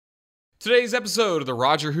Today's episode of the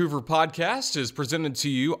Roger Hoover Podcast is presented to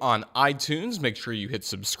you on iTunes. Make sure you hit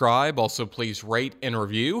subscribe. Also, please rate and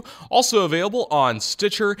review. Also available on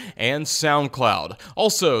Stitcher and SoundCloud.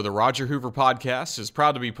 Also, the Roger Hoover Podcast is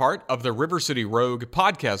proud to be part of the River City Rogue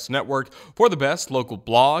Podcast Network for the best local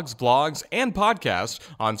blogs, vlogs, and podcasts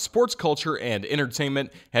on sports culture and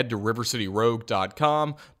entertainment. Head to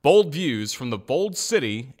rivercityrogue.com. Bold views from the bold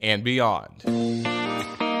city and beyond.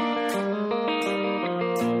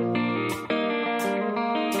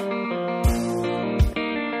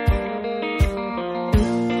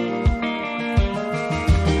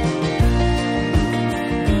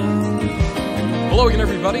 Hello again,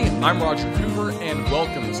 everybody. I'm Roger Hoover, and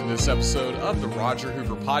welcome to this episode of the Roger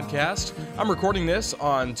Hoover Podcast. I'm recording this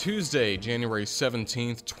on Tuesday, January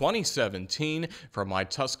 17th, 2017, from my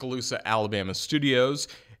Tuscaloosa, Alabama studios.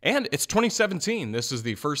 And it's 2017. This is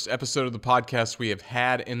the first episode of the podcast we have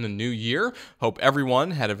had in the new year. Hope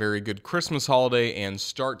everyone had a very good Christmas holiday and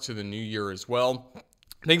start to the new year as well.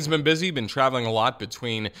 Things have been busy, been traveling a lot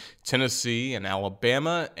between Tennessee and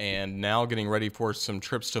Alabama, and now getting ready for some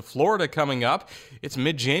trips to Florida coming up. It's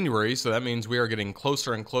mid-January, so that means we are getting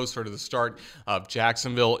closer and closer to the start of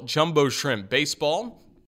Jacksonville Jumbo Shrimp baseball.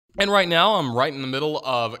 And right now, I'm right in the middle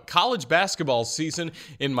of college basketball season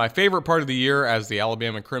in my favorite part of the year as the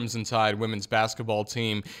Alabama Crimson Tide women's basketball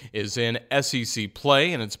team is in SEC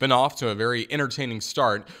play, and it's been off to a very entertaining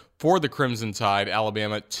start for the Crimson Tide.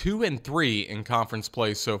 Alabama 2-3 in conference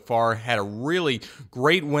play so far. Had a really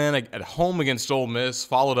great win at home against Ole Miss,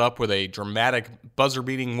 followed up with a dramatic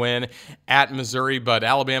buzzer-beating win at Missouri. But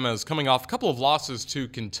Alabama is coming off a couple of losses to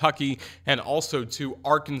Kentucky and also to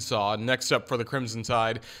Arkansas. Next up for the Crimson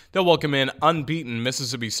Tide, they'll welcome in unbeaten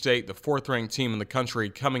Mississippi State, the fourth-ranked team in the country,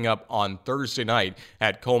 coming up on Thursday night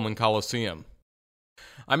at Coleman Coliseum.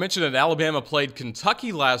 I mentioned that Alabama played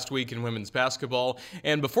Kentucky last week in women's basketball,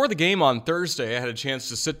 and before the game on Thursday, I had a chance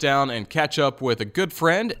to sit down and catch up with a good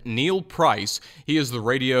friend, Neil Price. He is the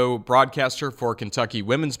radio broadcaster for Kentucky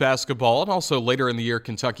women's basketball, and also later in the year,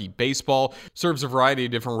 Kentucky baseball. Serves a variety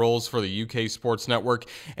of different roles for the UK Sports Network,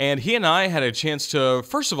 and he and I had a chance to,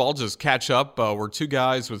 first of all, just catch up. We're two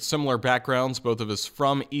guys with similar backgrounds, both of us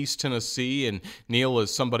from East Tennessee, and Neil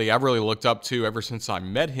is somebody I've really looked up to ever since I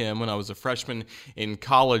met him when I was a freshman in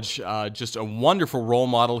college. Just a wonderful role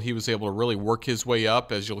model. He was able to really work his way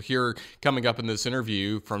up, as you'll hear coming up in this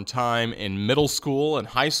interview, from time in middle school and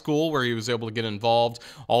high school where he was able to get involved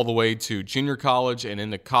all the way to junior college and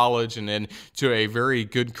into college, and then to a very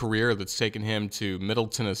good career that's taken him to Middle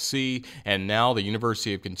Tennessee and now the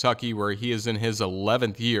University of Kentucky, where he is in his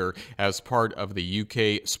 11th year as part of the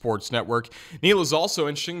UK Sports Network. Neil is also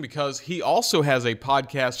interesting because he also has a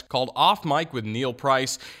podcast called Off Mic with Neil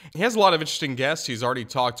Price. He has a lot of interesting guests. He's already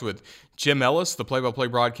talked with Jim Ellis, the play-by-play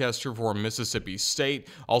broadcaster for Mississippi State.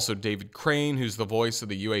 Also David Crane, who's the voice of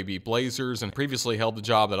the UAB Blazers and previously held the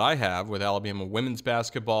job that I have with Alabama women's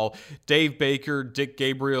basketball. Dave Baker, Dick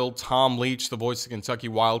Gabriel, Tom Leach, the voice of Kentucky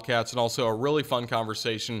Wildcats, and also a really fun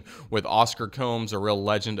conversation with Oscar Combs, a real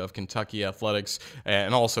legend of Kentucky athletics,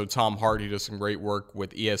 and also Tom Hart, who does some great work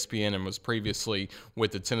with ESPN and was previously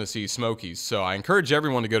with the Tennessee Smokies. So I encourage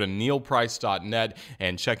everyone to go to neilprice.net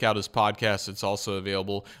and check out his podcast. It's also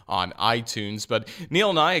available on iTunes. But Neil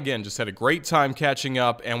and I, again, just had a great time catching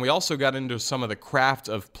up, and we also got into some of the craft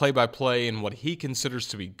of play-by-play and what he considers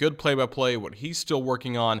to be good play-by-play, what he's still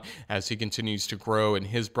working on as he continues to grow in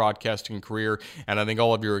his broadcasting career. And I think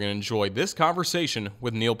all of you are going to enjoy this conversation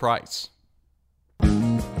with Neil Price.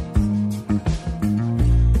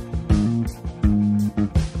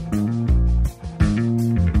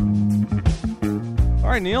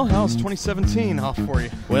 All right, Neil, how's 2017 off for you?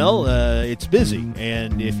 Well, it's busy,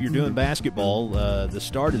 and if you're doing basketball, the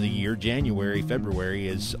start of the year, January, February,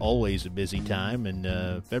 is always a busy time,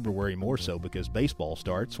 and February more so because baseball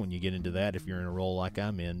starts when you get into that if you're in a role like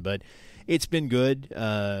I'm in. But it's been good.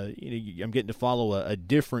 I'm getting to follow a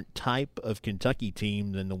different type of Kentucky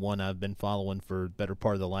team than the one I've been following for the better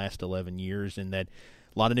part of the last 11 years, in that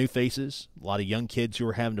a lot of new faces, a lot of young kids who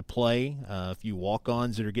are having to play, a few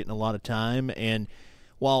walk-ons that are getting a lot of time, and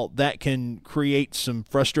while that can create some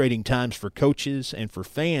frustrating times for coaches and for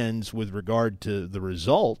fans with regard to the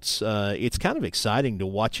results, it's kind of exciting to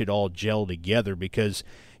watch it all gel together because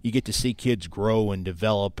you get to see kids grow and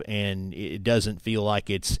develop, and it doesn't feel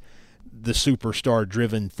like it's the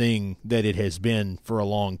superstar-driven thing that it has been for a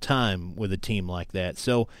long time with a team like that.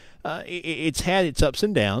 So it's had its ups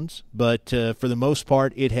and downs, but for the most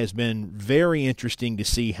part, it has been very interesting to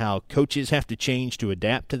see how coaches have to change to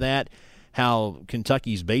adapt to that, how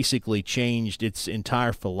Kentucky's basically changed its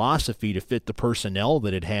entire philosophy to fit the personnel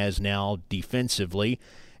that it has now defensively,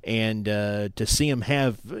 And to see him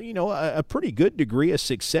have, a pretty good degree of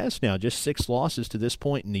success now, just 6 losses to this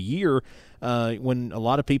point in the year, when a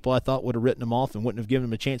lot of people I thought would have written him off and wouldn't have given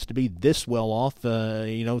him a chance to be this well off,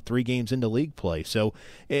 3 games into league play. So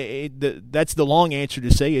that's the long answer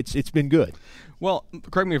to say it's been good. Well,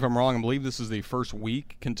 correct me if I'm wrong, I believe this is the first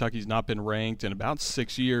week Kentucky's not been ranked in about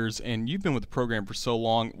 6 years, and you've been with the program for so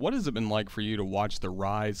long. What has it been like for you to watch the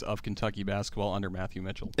rise of Kentucky basketball under Matthew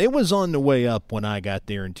Mitchell? It was on the way up when I got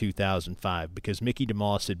there in 2005 because Mickey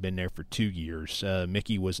DeMoss had been there for 2 years.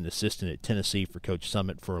 Mickey was an assistant at Tennessee for Coach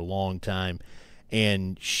Summit for a long time,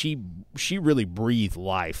 and she really breathed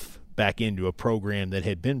life back into a program that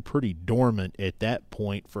had been pretty dormant at that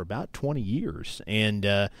point for about 20 years.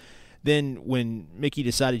 And then when Mickey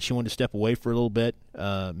decided she wanted to step away for a little bit,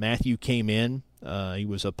 Matthew came in. He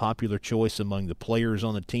was a popular choice among the players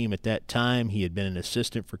on the team at that time. He had been an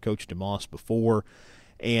assistant for Coach DeMoss before,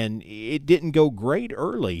 and it didn't go great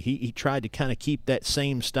early. He tried to kind of keep that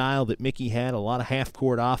same style that Mickey had, a lot of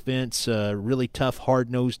half-court offense, really tough,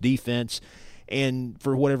 hard-nosed defense, and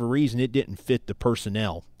for whatever reason, it didn't fit the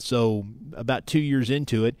personnel. So about 2 years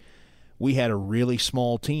into it, we had a really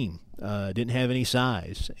small team. Didn't have any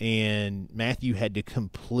size, and Matthew had to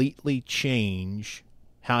completely change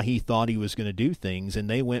how he thought he was going to do things, and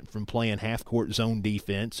they went from playing half-court zone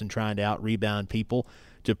defense and trying to out-rebound people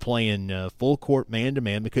to playing full-court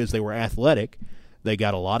man-to-man because they were athletic. They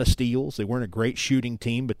got a lot of steals. They weren't a great shooting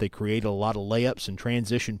team, but they created a lot of layups and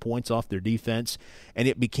transition points off their defense, and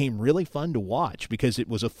it became really fun to watch because it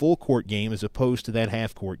was a full-court game as opposed to that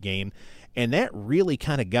half-court game. And that really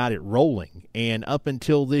kind of got it rolling. And up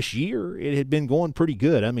until this year, it had been going pretty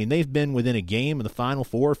good. I mean, they've been within a game of the Final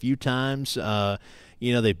Four a few times.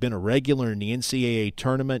 They've been a regular in the NCAA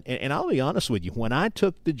tournament. And I'll be honest with you, when I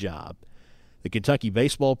took the job, the Kentucky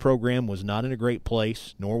baseball program was not in a great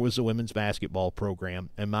place, nor was the women's basketball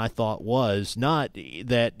program. And my thought was not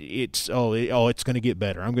that it's going to get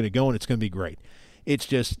better. I'm going to go and it's going to be great. It's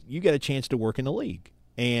just you got a chance to work in the league.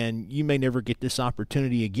 And you may never get this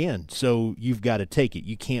opportunity again, so you've got to take it.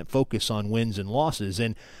 You can't focus on wins and losses.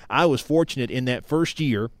 And I was fortunate in that first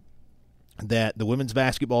year that the women's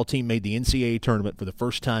basketball team made the NCAA tournament for the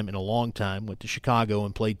first time in a long time, went to Chicago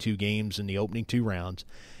and played 2 games in the opening 2 rounds.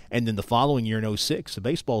 And then the following year in 2006, the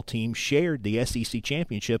baseball team shared the SEC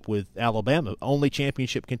championship with Alabama, only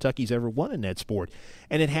championship Kentucky's ever won in that sport.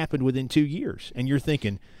 And it happened within 2 years. And you're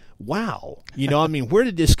thinking, wow, where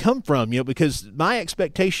did this come from? Because my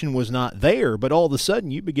expectation was not there, but all of a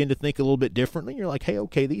sudden you begin to think a little bit differently. You're like, hey,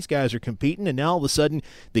 okay, these guys are competing, and now all of a sudden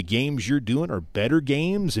the games you're doing are better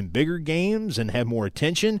games and bigger games and have more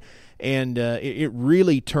attention. And it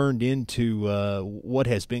really turned into what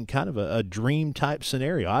has been kind of a dream-type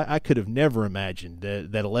scenario. I could have never imagined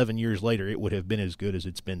that 11 years later it would have been as good as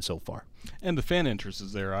it's been so far. And the fan interest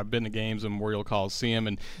is there. I've been to games in Memorial Coliseum,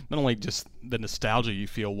 and not only just the nostalgia you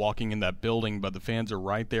feel walking in that building, but the fans are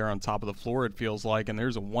right there on top of the floor, it feels like, and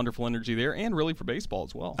there's a wonderful energy there, and really for baseball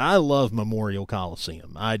as well. I love Memorial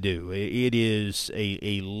Coliseum. I do. It is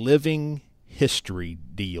a living history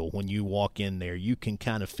deal. When you walk in there, you can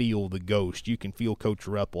kind of feel the ghost. You can feel Coach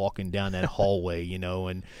Rupp walking down that hallway,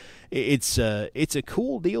 and it's a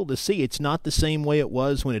cool deal to see. It's not the same way it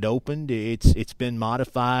was when it opened. It's been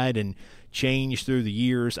modified and changed through the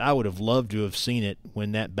years. I would have loved to have seen it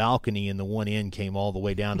when that balcony in the one end came all the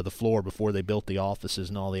way down to the floor before they built the offices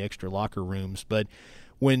and all the extra locker rooms. But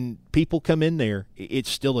when people come in there, it's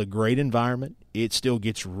still a great environment. It still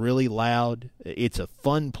gets really loud. It's a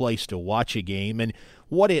fun place to watch a game. And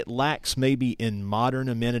what it lacks maybe in modern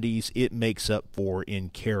amenities, it makes up for in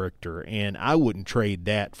character. And I wouldn't trade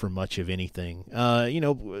that for much of anything.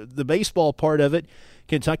 The baseball part of it,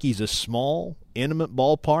 Kentucky's a small, intimate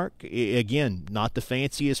ballpark. Again, not the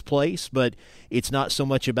fanciest place, but it's not so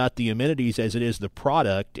much about the amenities as it is the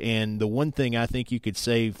product. And the one thing I think you could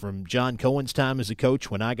say from John Cohen's time as a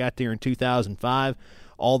coach when I got there in 2005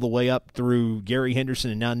 all the way up through Gary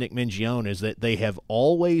Henderson and now Nick Mingione is that they have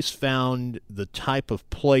always found the type of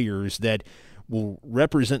players that will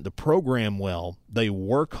represent the program well. They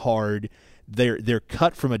work hard. They're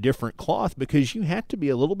cut from a different cloth because you have to be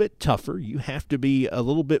a little bit tougher. You have to be a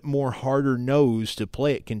little bit more harder nosed to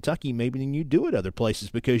play at Kentucky maybe than you do at other places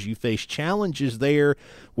because you face challenges there,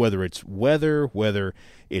 whether it's weather, whether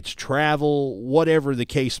it's travel, whatever the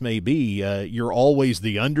case may be. You're always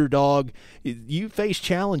the underdog. You face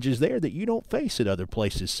challenges there that you don't face at other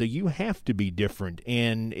places, so you have to be different,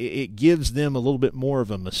 and it gives them a little bit more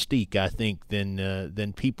of a mystique, I think,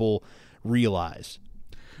 than people realize.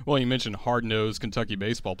 Well, you mentioned hard-nosed Kentucky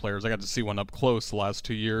baseball players. I got to see one up close the last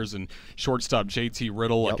 2 years, and shortstop J.T.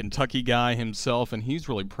 Riddle, a Kentucky guy himself, and he's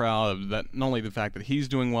really proud of that. Not only the fact that he's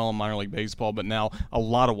doing well in minor league baseball, but now a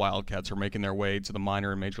lot of Wildcats are making their way to the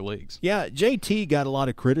minor and major leagues. Yeah, J.T. got a lot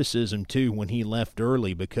of criticism, too, when he left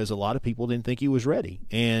early because a lot of people didn't think he was ready.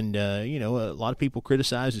 And, a lot of people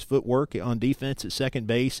criticized his footwork on defense at second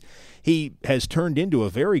base. He has turned into a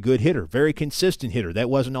very good hitter, very consistent hitter. That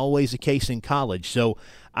wasn't always the case in college. So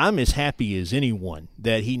I'm as happy as anyone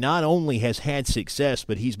that he not only has had success,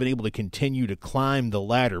 but he's been able to continue to climb the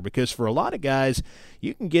ladder, because for a lot of guys,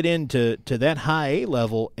 you can get into that high A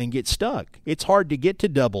level and get stuck. It's hard to get to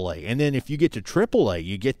double A. And then if you get to triple A,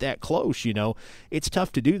 you get that close, it's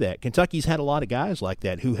tough to do that. Kentucky's had a lot of guys like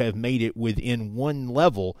that who have made it within one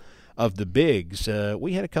level of the bigs.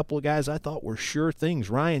 We had a couple of guys I thought were sure things.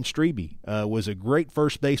 Ryan Strebe was a great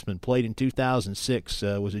first baseman, played in 2006,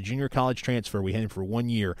 was a junior college transfer. We had him for 1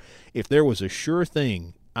 year. If there was a sure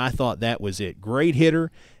thing, I thought that was it. Great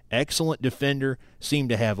hitter, excellent defender, seemed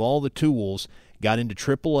to have all the tools, got into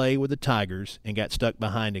AAA with the Tigers and got stuck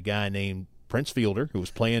behind a guy named Prince Fielder, who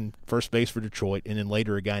was playing first base for Detroit, and then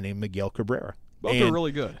later a guy named Miguel Cabrera. Both are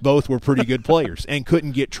really good. Both were pretty good players and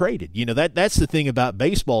couldn't get traded. That's the thing about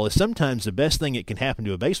baseball, is sometimes the best thing that can happen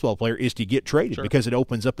to a baseball player is to get traded, because it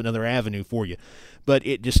opens up another avenue for you. But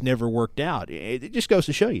it just never worked out. It just goes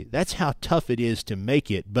to show you that's how tough it is to make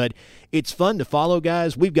it. But it's fun to follow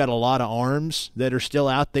guys. We've got a lot of arms that are still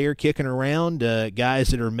out there kicking around, guys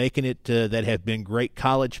that are making it that have been great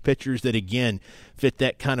college pitchers that, again, fit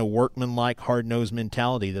that kind of workmanlike, hard-nosed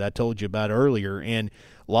mentality that I told you about earlier. And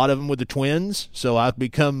a lot of them with the Twins, so I've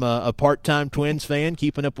become a part-time Twins fan,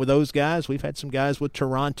 keeping up with those guys. We've had some guys with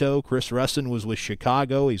Toronto. Chris Russin was with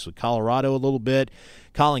Chicago. He's with Colorado a little bit.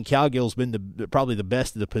 Colin Cowgill's been probably the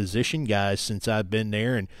best of the position guys since I've been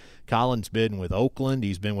there, and Colin's been with Oakland.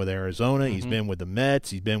 He's been with Arizona. He's been with the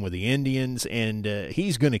Mets. He's been with the Indians, and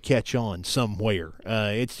he's going to catch on somewhere.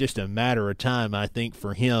 It's just a matter of time, I think,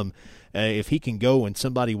 for him. If he can go and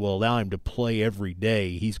somebody will allow him to play every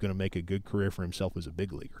day, he's going to make a good career for himself as a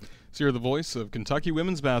big leaguer. So you're the voice of Kentucky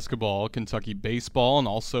women's basketball, Kentucky baseball, and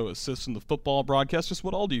also assist in the football broadcast. Just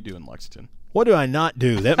what all do you do in Lexington? What do I not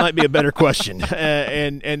do? That might be a better question.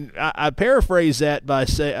 And I paraphrase that by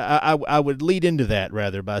saying, I would lead into that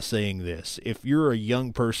rather by saying this. If you're a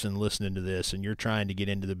young person listening to this and you're trying to get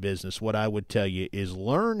into the business, what I would tell you is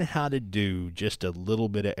learn how to do just a little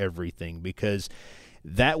bit of everything, because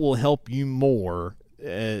that will help you more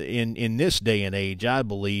in this day and age, I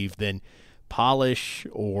believe, than polish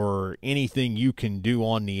or anything you can do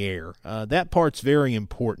on the air. That part's very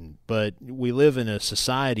important, but we live in a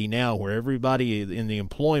society now where everybody in the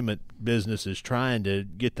employment business is trying to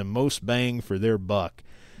get the most bang for their buck.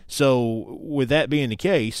 So with that being the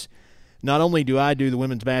case, not only do I do the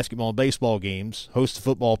women's basketball and baseball games, host the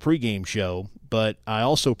football pregame show, but I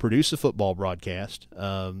also produce a football broadcast.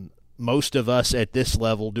 Most of us at this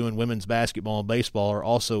level doing women's basketball and baseball are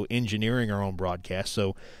also engineering our own broadcast,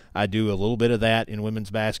 so I do a little bit of that in women's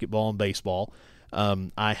basketball and baseball.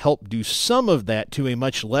 I help do some of that to a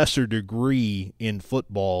much lesser degree in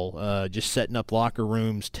football, just setting up locker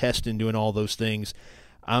rooms, testing, doing all those things.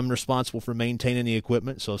 I'm responsible for maintaining the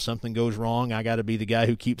equipment, so if something goes wrong, I got to be the guy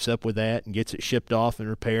who keeps up with that and gets it shipped off and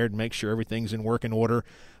repaired and make sure everything's in working order.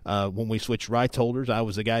 When we switched rights holders, I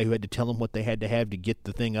was the guy who had to tell them what they had to have to get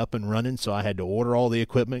the thing up and running, so I had to order all the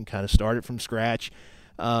equipment and kind of start it from scratch.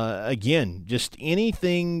 Again, just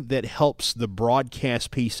anything that helps the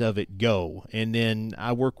broadcast piece of it go. And then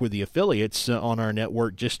I work with the affiliates on our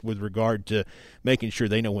network just with regard to making sure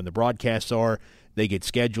they know when the broadcasts are. They get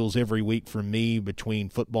schedules every week from me between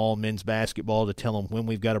football and men's basketball to tell them when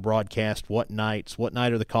we've got a broadcast, what nights, what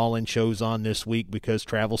night are the call-in shows on this week, because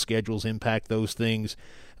travel schedules impact those things.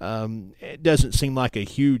 It doesn't seem like a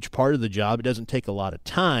huge part of the job. It doesn't take a lot of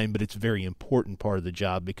time, but it's a very important part of the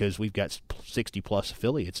job because we've got 60-plus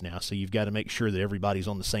affiliates now, so you've got to make sure that everybody's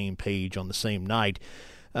on the same page on the same night,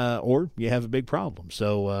 or you have a big problem.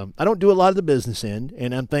 So I don't do a lot of the business end,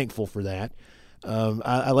 and I'm thankful for that.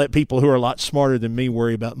 I let people who are a lot smarter than me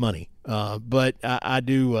worry about money, but I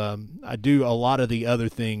do a lot of the other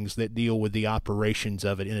things that deal with the operations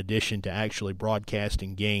of it, in addition to actually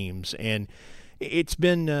broadcasting games. And it's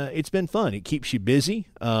been fun. It keeps you busy,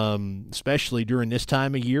 especially during this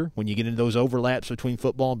time of year when you get into those overlaps between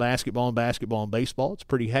football and basketball and baseball. It's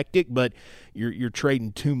pretty hectic, but you're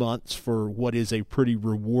trading 2 months for what is a pretty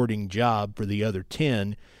rewarding job for the other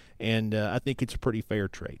 10, and I think it's a pretty fair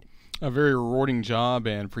trade. A very rewarding job,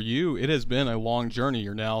 and for you, it has been a long journey.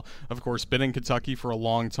 You're now, of course, been in Kentucky for a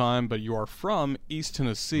long time, but you are from East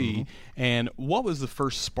Tennessee. And what was the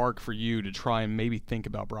first spark for you to try and maybe think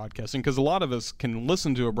about broadcasting? Because a lot of us can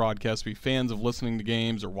listen to a broadcast, be fans of listening to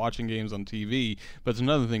games or watching games on TV, but it's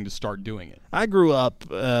another thing to start doing it. I grew up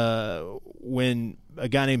when a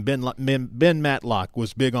guy named Ben Matlock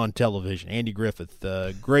was big on television. Andy Griffith,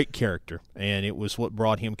 great character, and it was what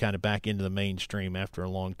brought him kind of back into the mainstream after a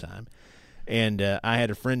long time. And I had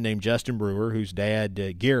a friend named Justin Brewer, whose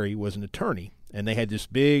dad, Gary, was an attorney, and they had this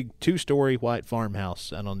big 2-story white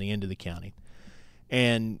farmhouse out on the end of the county.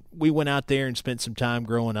 And we went out there and spent some time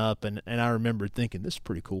growing up, and I remember thinking, this is a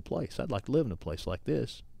pretty cool place. I'd like to live in a place like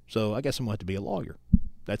this. So I guess I'm going to have to be a lawyer.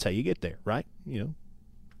 That's how you get there, right? You know,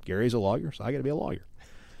 Gary's a lawyer, so I got to be a lawyer.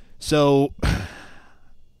 So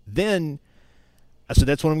then I said,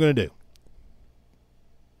 that's what I'm going to do.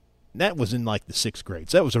 That was in like the 6th grade.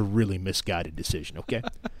 So that was a really misguided decision, okay?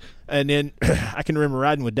 And then I can remember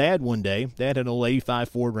riding with Dad one day. Dad had an old 85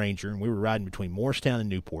 Ford Ranger, and we were riding between Morristown and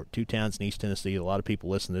Newport, 2 towns in East Tennessee a lot of people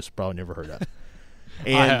listening to this probably never heard of.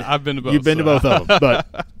 And I've been to both. You've been to both of them.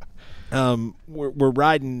 But we're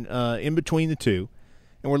riding in between the two,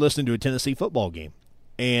 and we're listening to a Tennessee football game.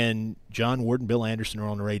 And John Ward and Bill Anderson are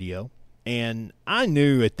on the radio. And I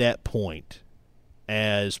knew at that point,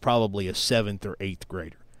 as probably a 7th or 8th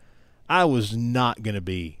grader, I was not going to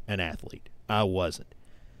be an athlete. I wasn't.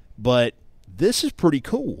 But this is pretty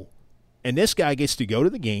cool. And this guy gets to go to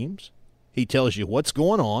the games. He tells you what's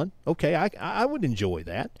going on. Okay, I would enjoy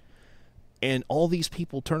that. And all these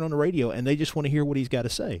people turn on the radio, and they just want to hear what he's got to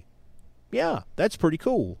say. Yeah, that's pretty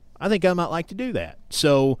cool. I think I might like to do that.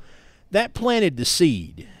 So that planted the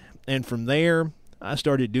seed. And from there, I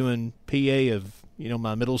started doing PA of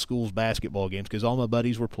my middle school's basketball games because all my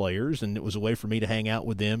buddies were players, and it was a way for me to hang out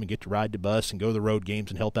with them and get to ride the bus and go to the road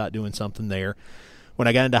games and help out doing something there. When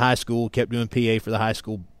I got into high school, kept doing PA for the high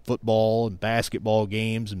school football and basketball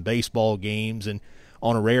games and baseball games, and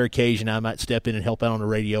on a rare occasion I might step in and help out on the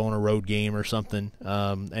radio on a road game or something.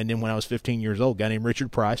 And then when I was 15 years old, a guy named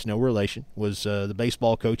Richard Price, no relation, was the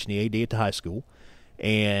baseball coach and the AD at the high school.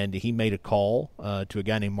 And he made a call to a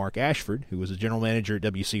guy named Mark Ashford, who was a general manager at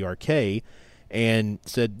WCRK, and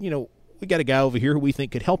said, we got a guy over here who we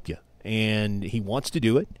think could help you, and he wants to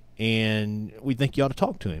do it, and we think you ought to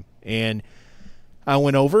talk to him. And I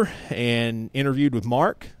went over and interviewed with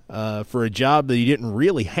Mark for a job that he didn't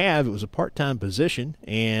really have. It was a part-time position,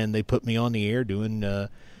 and they put me on the air doing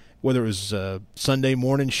whether it was Sunday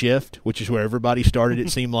morning shift, which is where everybody started, it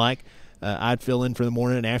seemed like. I'd fill in for the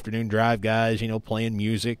morning and afternoon drive guys, playing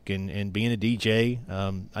music and being a DJ.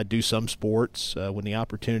 I'd do some sports when the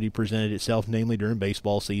opportunity presented itself, namely during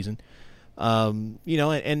baseball season. And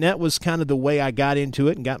that was kind of the way I got into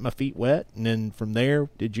it and got my feet wet. And then from there,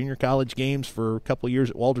 did junior college games for a couple of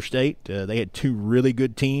years at Walter State. They had 2 really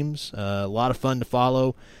good teams, a lot of fun to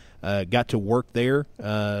follow. Got to work there,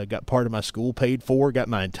 got part of my school paid for, got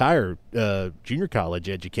my entire junior college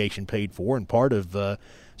education paid for, and part of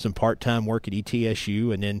some part-time work at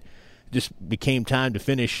ETSU, and then just became time to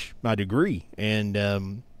finish my degree.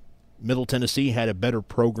 And Middle Tennessee had a better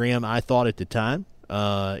program, I thought, at the time.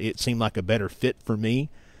 It seemed like a better fit for me.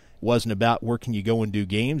 It wasn't about where can you go and do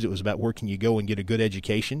games. It was about where can you go and get a good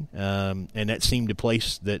education. And that seemed a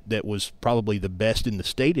place that was probably the best in the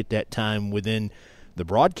state at that time within the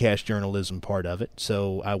broadcast journalism part of it.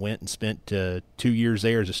 So I went and spent 2 years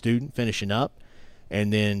there as a student finishing up,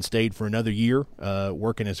 and then stayed for another year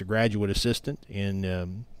working as a graduate assistant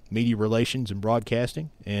in media relations and broadcasting,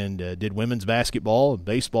 and did women's basketball and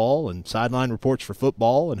baseball and sideline reports for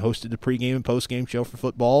football, and hosted the pregame and postgame show for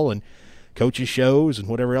football and coaches shows and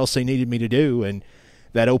whatever else they needed me to do. And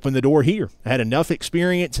that opened the door here. I had enough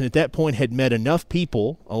experience, and at that point had met enough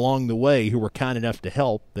people along the way who were kind enough to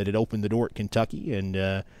help, that it opened the door at Kentucky.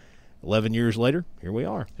 And 11 years later, here we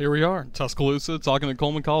are. Here we are, Tuscaloosa, talking at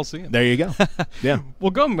Coleman Coliseum. There you go. Yeah. Well,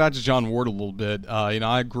 going back to John Ward a little bit,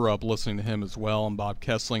 I grew up listening to him as well, and Bob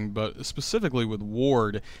Kessling, but specifically with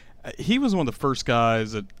Ward, he was one of the first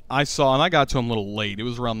guys that I saw, and I got to him a little late. It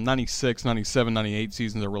was around 96, 97, 98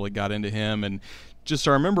 seasons I really got into him, and just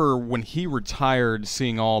I remember when he retired,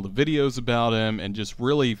 seeing all the videos about him and just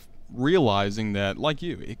really realizing that, like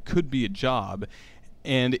you, it could be a job.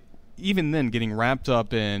 And even then, getting wrapped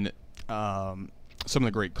up in some of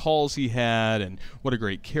the great calls he had and what a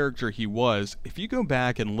great character he was. If you go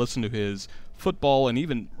back and listen to his football and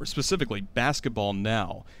even specifically basketball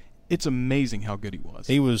now, it's amazing how good he was.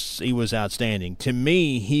 He was outstanding. To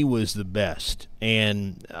me, he was the best.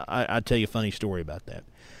 And I'll tell you a funny story about that.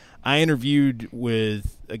 I interviewed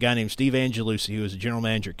with a guy named Steve Angelucci, who was a general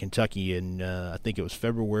manager at Kentucky in, I think it was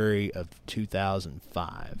February of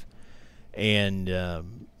 2005.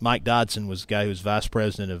 And Mike Dodson was the guy who was vice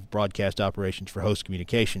president of broadcast operations for Host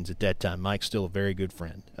Communications at that time. Mike's still a very good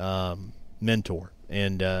friend, mentor.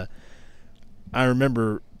 And I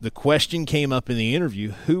remember the question came up in the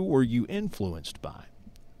interview, who were you influenced by?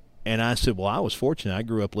 And I said, well, I was fortunate. I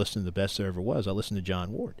grew up listening to the best there ever was. I listened to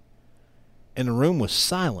John Ward. And the room was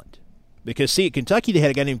silent. Because, see, at Kentucky they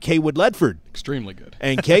had a guy named Kaywood Ledford. Extremely good.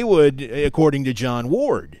 And Kaywood, according to John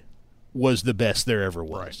Ward, was the best there ever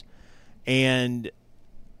was. Right. And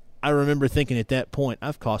I remember thinking at that point,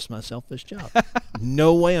 I've cost myself this job.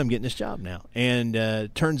 No way I'm getting this job now. And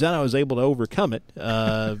turns out I was able to overcome it,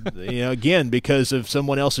 again, because of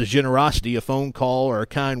someone else's generosity, a phone call or a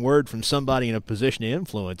kind word from somebody in a position of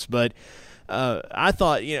influence. But I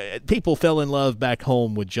thought, people fell in love back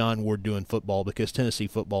home with John Ward doing football because Tennessee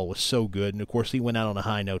football was so good. And, of course, he went out on a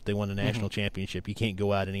high note. They won the national championship. You can't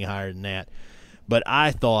go out any higher than that. But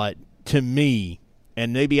I thought, to me,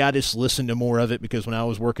 and maybe I just listened to more of it because when I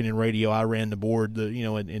was working in radio, I ran the board,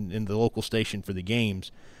 in the local station for the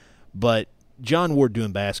games. But John Ward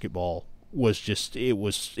doing basketball was just it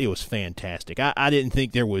was fantastic. I didn't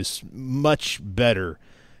think there was much better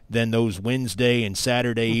than those Wednesday and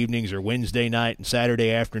Saturday evenings or Wednesday night and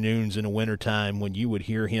Saturday afternoons in the wintertime when you would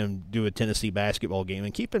hear him do a Tennessee basketball game.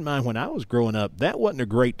 And keep in mind, when I was growing up, that wasn't a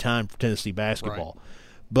great time for Tennessee basketball. Right.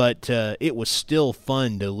 But it was still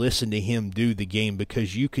fun to listen to him do the game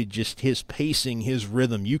because you could just his pacing, his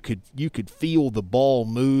rhythm. You could feel the ball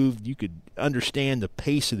move. You could understand the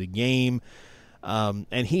pace of the game,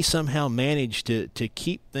 and he somehow managed to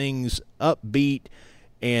keep things upbeat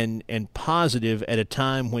and positive at a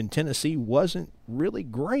time when Tennessee wasn't really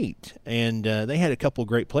great. And they had a couple of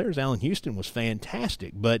great players. Allen Houston was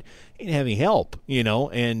fantastic, but he didn't have any help,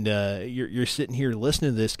 And you're sitting here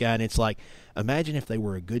listening to this guy, and it's like, imagine if they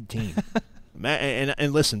were a good team.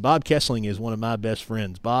 And listen, Bob Kessling is one of my best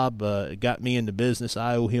friends. Bob got me into business.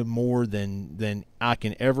 I owe him more than I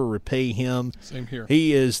can ever repay him. Same here.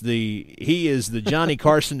 He is the Johnny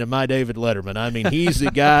Carson to my David Letterman. I mean, he's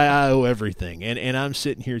the guy I owe everything. And I'm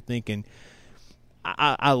sitting here thinking,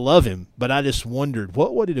 I love him, but I just wondered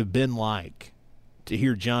what would it have been like to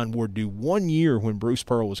hear John Ward do 1 year when Bruce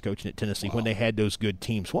Pearl was coaching at Tennessee, when they had those good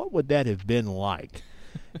teams. What would that have been like?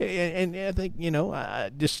 And I think,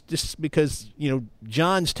 just because,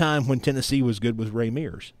 John's time when Tennessee was good was Ray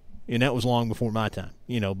Mears, and that was long before my time,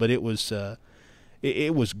 but it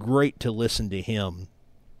was great to listen to him.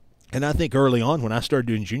 And I think early on when I started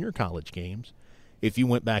doing junior college games, if you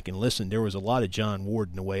went back and listened, there was a lot of John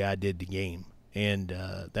Ward in the way I did the game. And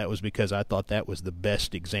that was because I thought that was the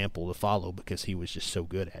best example to follow because he was just so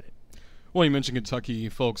good at it. Well, you mentioned Kentucky.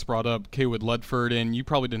 Folks brought up Kaywood Ledford, and you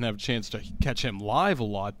probably didn't have a chance to catch him live a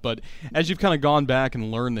lot, but as you've kind of gone back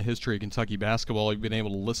and learned the history of Kentucky basketball, you've been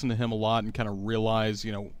able to listen to him a lot and kind of realize,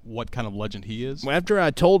 what kind of legend he is. Well, after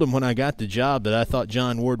I told him when I got the job that I thought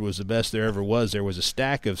John Ward was the best there ever was a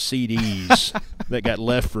stack of CDs that got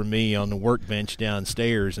left for me on the workbench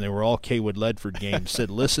downstairs, and they were all Kaywood Ledford games. Said,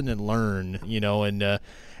 listen and learn,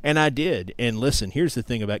 and I did. And listen, here's the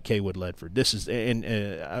thing about Kaywood Ledford. This is, and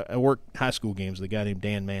I worked high school games with a guy named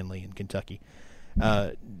Dan Manley in Kentucky.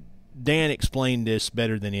 Dan explained this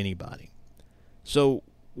better than anybody. So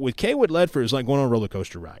with Kaywood Ledford, it's like going on a roller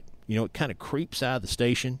coaster ride. It kind of creeps out of the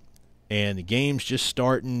station, and the game's just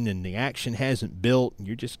starting, and the action hasn't built, and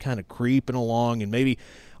you're just kind of creeping along, and maybe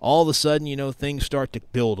all of a sudden, things start to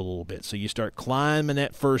build a little bit. So you start climbing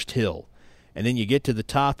that first hill. And then you get to the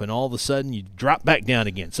top, and all of a sudden you drop back down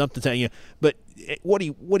again. But what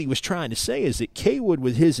he was trying to say is that Kaywood,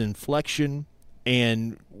 with his inflection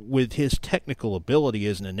and with his technical ability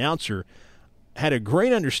as an announcer, had a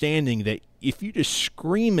great understanding that if you just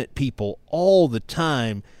scream at people all the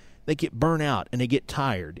time, they get burnt out and they get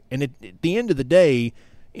tired. And at the end of the day,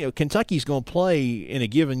 Kentucky's going to play in a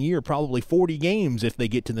given year probably 40 games if they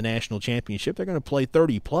get to the national championship. They're going to play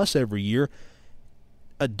 30-plus every year.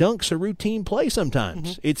 A dunk's a routine play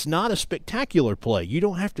sometimes. It's not a spectacular play. You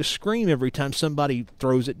don't have to scream every time somebody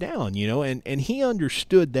throws it down, and he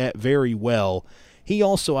understood that very well. He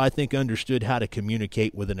also, I think, understood how to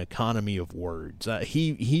communicate with an economy of words.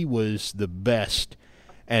 He was the best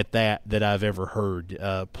at that I've ever heard.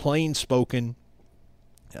 Plain spoken,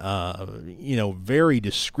 very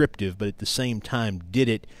descriptive, but at the same time did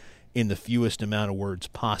it in the fewest amount of words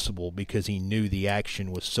possible because he knew the action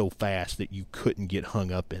was so fast that you couldn't get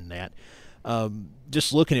hung up in that.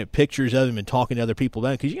 Just looking at pictures of him and talking to other people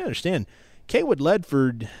about it, because you understand, Kaywood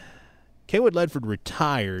Ledford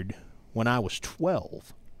retired when I was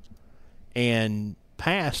 12, and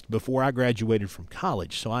passed before I graduated from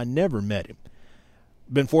college, so I never met him.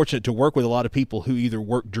 Been fortunate to work with a lot of people who either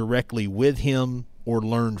worked directly with him or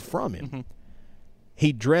learned from him. Mm-hmm.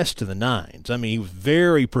 He dressed to the nines. I mean, he was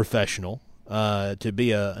very professional to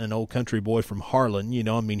be an old country boy from Harlan. You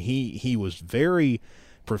know, I mean, he was very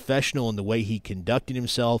professional in the way he conducted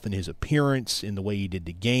himself, in his appearance, in the way he did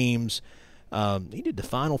the games. He did the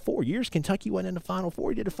Final Four. Years Kentucky went in the Final Four.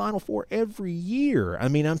 He did the Final Four every year. I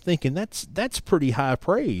mean, I'm thinking that's pretty high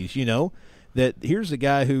praise, you know, that here's a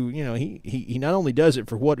guy who, you know, he not only does it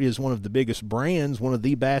for what is one of the biggest brands, one of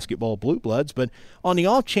the basketball blue bloods, but on the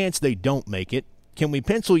off chance they don't make it, can we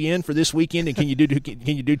pencil you in for this weekend, and can you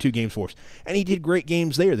do 2 games for us? And he did great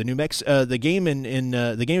games there. The the game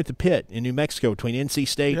the game at the Pit in New Mexico between NC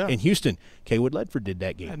State and Houston. Kaywood Ledford did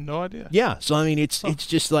that game. I had no idea. Yeah, so I mean it's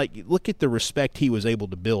just like, look at the respect he was able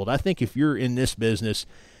to build. I think if you're in this business,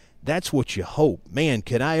 that's what you hope. Man,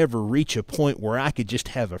 could I ever reach a point where I could just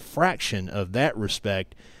have a fraction of that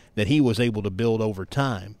respect that he was able to build over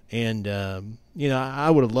time? And you know, I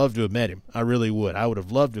would have loved to have met him. I really would. I would have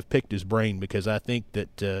loved to have picked his brain, because I think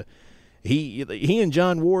that he and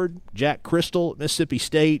John Ward, Jack Crystal at Mississippi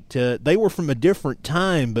State, they were from a different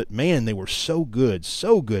time, but, man, they were so good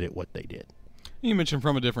at what they did. You mentioned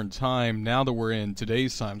from a different time. Now that we're in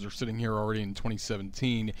today's times, we're sitting here already in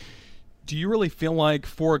 2017. Do you really feel like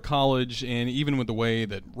for a college, and even with the way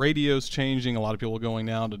that radio's changing, a lot of people are going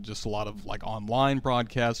now to just a lot of like online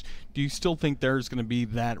broadcasts, do you still think there's going to be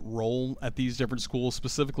that role at these different schools,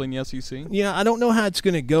 specifically in the SEC? Yeah, I don't know how it's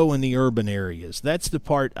going to go in the urban areas. That's the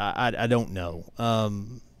part I don't know.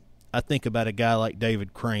 I think about a guy like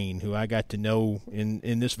David Crane, who I got to know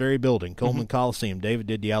in this very building, Coleman Coliseum. David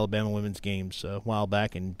did the Alabama women's games a while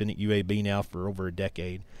back and been at UAB now for over a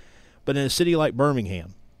decade. But in a city like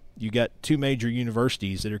Birmingham, you got 2 major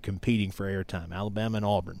universities that are competing for airtime, Alabama and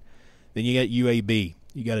Auburn. Then you got UAB.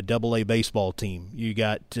 You got a AA baseball team. You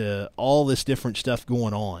got all this different stuff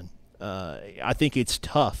going on. I think it's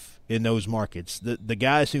tough in those markets. The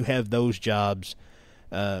guys who have those jobs,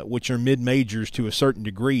 which are mid-majors to a certain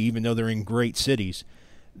degree, even though they're in great cities,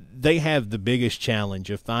 they have the biggest challenge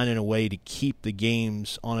of finding a way to keep the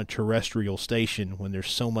games on a terrestrial station when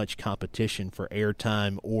there's so much competition for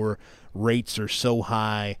airtime, or rates are so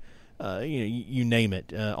high. You name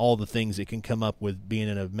it, all the things that can come up with being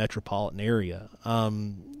in a metropolitan area.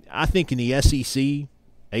 I think in the SEC,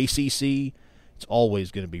 ACC, it's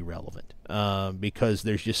always going to be relevant because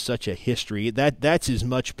there's just such a history. That's as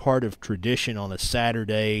much part of tradition on a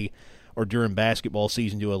Saturday or during basketball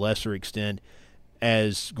season to a lesser extent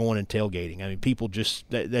as going and tailgating. I mean, people just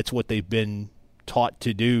that's what they've been taught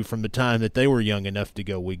to do from the time that they were young enough to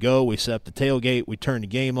go. We set up the tailgate, we turn the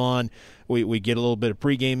game on, we get a little bit of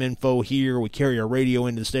pregame info here, we carry our radio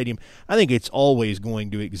into the stadium. I think it's always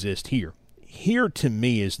going to exist here. Here, to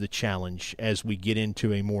me, is the challenge as we get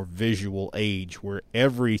into a more visual age where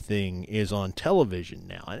everything is on television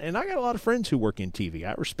now. And I got a lot of friends who work in TV.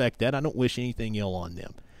 I respect that. I don't wish anything ill on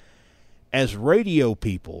them. As radio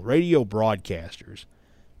people, radio broadcasters,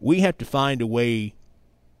 we have to find a way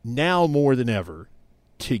now more than ever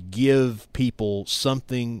to give people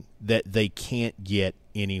something that they can't get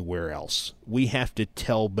anywhere else. We have to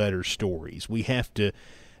tell better stories. We have to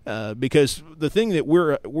because the thing that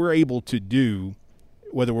we're able to do,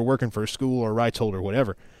 whether we're working for a school or a rights holder or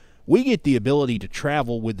whatever, we get the ability to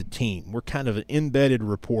travel with the team. We're kind of an embedded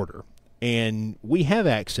reporter, and we have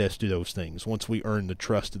access to those things once we earn the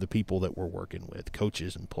trust of the people that we're working with,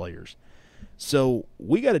 coaches and players. So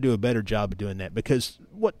we got to do a better job of doing that, because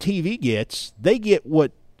what TV gets, they get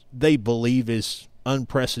what they believe is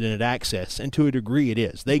unprecedented access, and to a degree it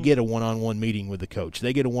is. They get a one-on-one meeting with the coach.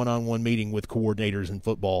 They get a one-on-one meeting with coordinators in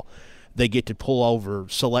football. They get to pull over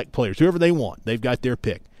select players, whoever they want. They've got their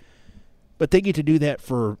pick. But they get to do that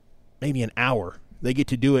for maybe an hour. They get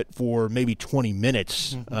to do it for maybe 20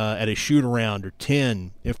 minutes at a shoot-around, or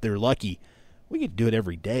 10 if they're lucky. We get to do it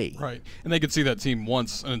every day. Right. And they could see that team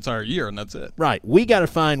once an entire year, and that's it. Right. We got to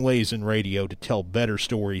find ways in radio to tell better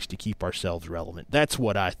stories to keep ourselves relevant. That's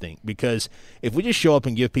what I think. Because if we just show up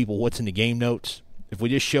and give people what's in the game notes, if we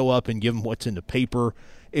just show up and give them what's in the paper,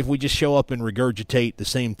 if we just show up and regurgitate the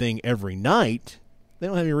same thing every night, they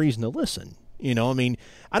don't have any reason to listen. You know, I mean,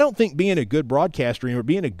 I don't think being a good broadcaster or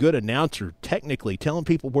being a good announcer, technically, telling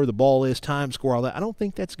people where the ball is, time, score, all that, I don't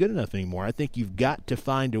think that's good enough anymore. I think you've got to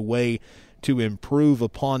find a way to improve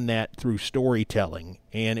upon that through storytelling.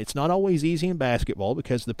 And it's not always easy in basketball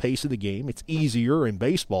because of the pace of the game. It's easier in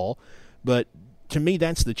baseball. But to me,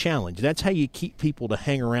 that's the challenge. That's how you keep people to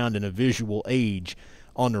hang around in a visual age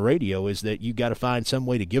on the radio, is that you got to find some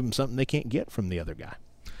way to give them something they can't get from the other guy.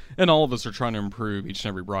 And all of us are trying to improve each and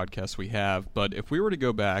every broadcast we have. But if we were to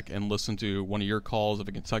go back and listen to one of your calls of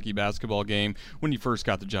a Kentucky basketball game when you first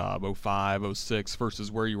got the job, 05, 06,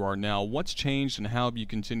 versus where you are now, what's changed and how have you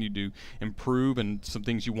continued to improve and some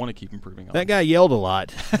things you want to keep improving on? That guy yelled a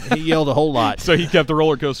lot. He yelled a whole lot. So he kept the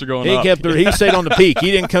roller coaster going up. He stayed on the peak.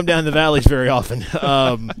 He didn't come down the valleys very often.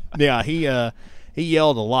 He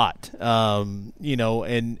yelled a lot. And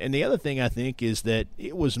the other thing I think is that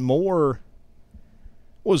it was more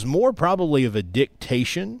probably of a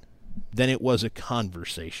dictation than it was a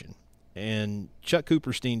conversation. And Chuck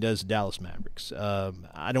Cooperstein does the Dallas Mavericks.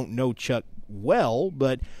 I don't know Chuck well,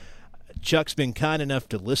 but Chuck's been kind enough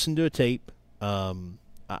to listen to a tape.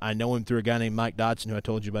 I know him through a guy named Mike Dodson, who I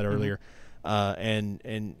told you about earlier.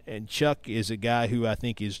 And Chuck is a guy who I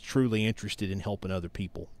think is truly interested in helping other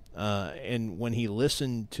people. And when he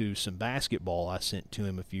listened to some basketball I sent to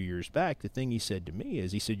him a few years back, the thing he said to me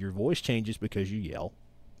is, he said, your voice changes because you yell.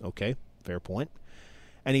 Okay, fair point.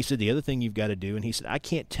 And he said, the other thing you've got to do, and he said, I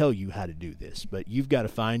can't tell you how to do this, but you've got to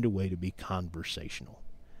find a way to be conversational.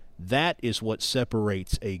 That is what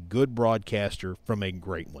separates a good broadcaster from a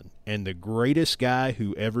great one. And the greatest guy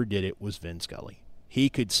who ever did it was Vin Scully. He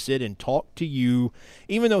could sit and talk to you,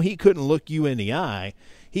 even though he couldn't look you in the eye,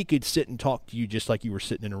 he could sit and talk to you just like you were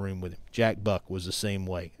sitting in a room with him. Jack Buck was the same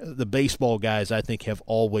way. The baseball guys, I think, have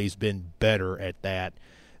always been better at that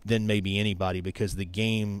than maybe anybody, because the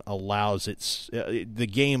game allows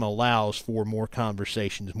for more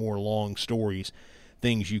conversations, more long stories,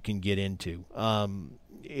 things you can get into.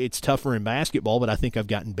 It's tougher in basketball, but I think I've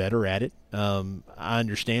gotten better at it. I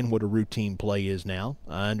understand what a routine play is now.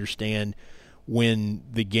 I understand when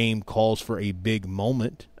the game calls for a big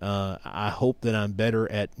moment. I hope that I'm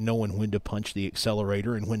better at knowing when to punch the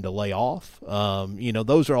accelerator and when to lay off.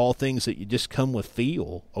 Those are all things that you just come with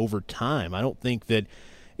feel over time. I don't think that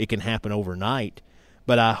it can happen overnight,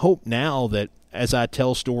 but I hope now that as I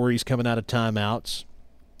tell stories coming out of timeouts,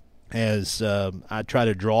 as I try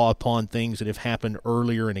to draw upon things that have happened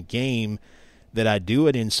earlier in a game, that I do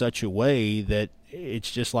it in such a way that it's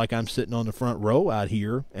just like I'm sitting on the front row out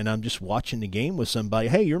here and I'm just watching the game with somebody.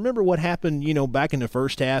 Hey, you remember what happened, back in the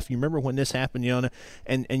first half? You remember when this happened,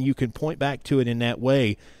 and you can point back to it in that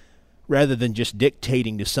way rather than just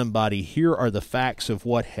dictating to somebody, here are the facts of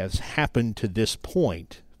what has happened to this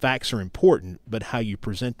point. Facts are important, but how you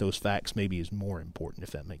present those facts maybe is more important, if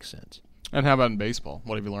that makes sense. And how about in baseball?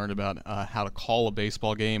 What have you learned about how to call a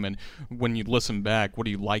baseball game? And when you listen back, what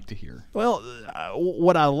do you like to hear? Well,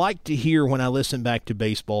 what I like to hear when I listen back to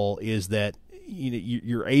baseball is that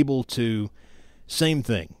you're able to, same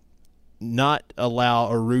thing, not allow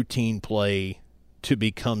a routine play to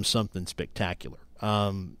become something spectacular.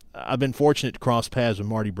 I've been fortunate to cross paths with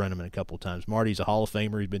Marty Brennaman a couple of times. Marty's a Hall of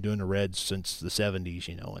Famer. He's been doing the Reds since the 70s,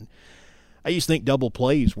 and I used to think double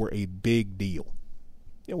plays were a big deal.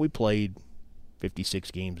 We played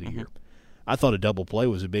 56 games a year. I thought a double play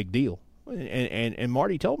was a big deal. And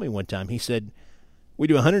Marty told me one time, he said, we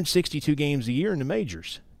do 162 games a year in the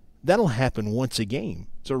majors. That'll happen once a game.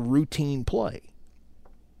 It's a routine play.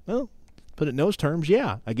 Well, put it in those terms,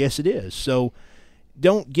 yeah, I guess it is. So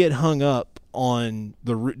don't get hung up on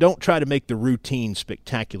don't try to make the routine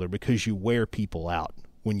spectacular, because you wear people out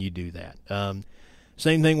when you do that.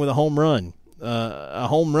 Same thing with a home run. A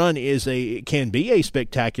home run can be a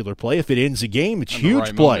spectacular play. If it ends a game, it's a huge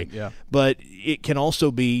right play. Moment, yeah. But it can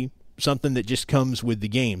also be something that just comes with the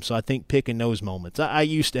game. So I think picking those moments. I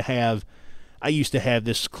used to have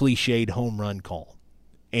this cliched home run call,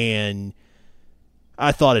 and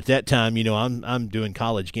I thought at that time, I'm doing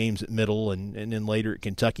college games at Middle and then later at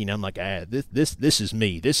Kentucky, and I'm like, this is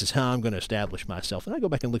me. This is how I'm going to establish myself. And I go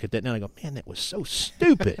back and look at that now and I go, man, that was so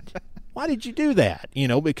stupid. Why did you do that?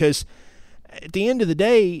 Because at the end of the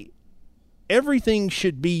day, everything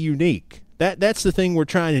should be unique. That's the thing we're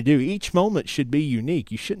trying to do. Each moment should be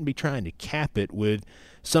unique. You shouldn't be trying to cap it with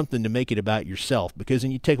something to make it about yourself, because then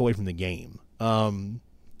you take away from the game.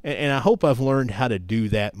 And I hope I've learned how to do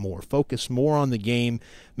that more. Focus more on the game,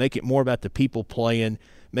 make it more about the people playing,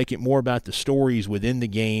 make it more about the stories within the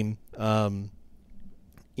game. And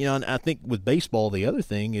I think with baseball, the other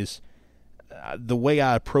thing is the way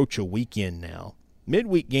I approach a weekend now.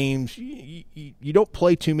 Midweek games, you don't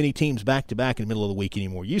play too many teams back-to-back in the middle of the week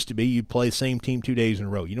anymore. It used to be you'd play the same team 2 days in a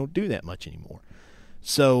row. You don't do that much anymore.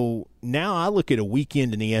 So now I look at a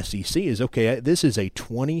weekend in the SEC as, okay, this is a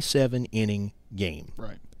 27-inning game.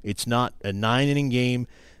 Right. It's not a 9-inning game.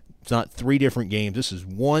 It's not 3 different games. This is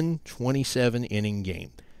one 27-inning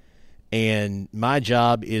game. And my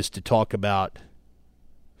job is to talk about,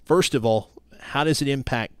 first of all, how does it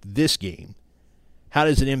impact this game? How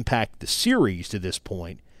does it impact the series to this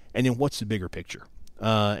point? And then what's the bigger picture?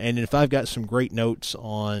 And if I've got some great notes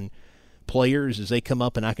on players as they come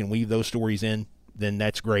up and I can weave those stories in, then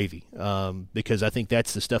that's gravy. Because I think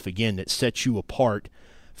that's the stuff, again, that sets you apart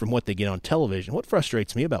from what they get on television. What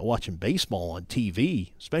frustrates me about watching baseball on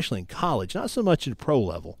TV, especially in college, not so much at the pro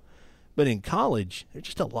level, but in college, there's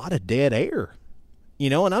just a lot of dead air.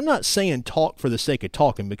 And I'm not saying talk for the sake of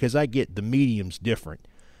talking, because I get the medium's different.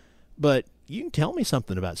 But you can tell me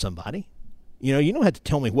something about somebody. You don't have to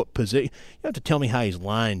tell me what position. You don't have to tell me how he's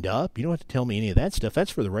lined up. You don't have to tell me any of that stuff. That's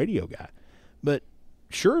for the radio guy. But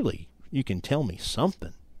surely you can tell me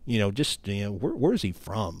something. Where's he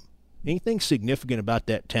from? Anything significant about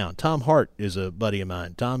that town? Tom Hart is a buddy of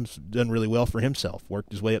mine. Tom's done really well for himself,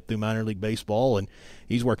 worked his way up through minor league baseball, and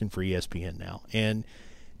he's working for ESPN now. And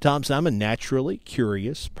Tom said, I'm a naturally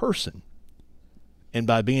curious person. And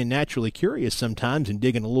by being naturally curious sometimes and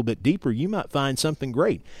digging a little bit deeper, you might find something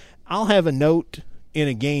great. I'll have a note in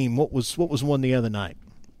a game. What was one the other night?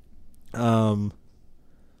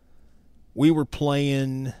 We were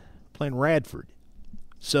playing Radford.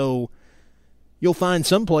 So you'll find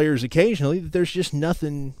some players occasionally that there's just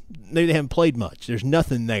nothing. They haven't played much. There's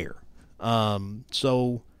nothing there.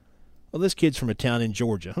 This kid's from a town in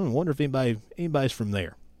Georgia. I wonder if anybody's from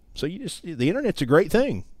there. So the internet's a great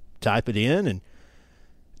thing. Type it in, and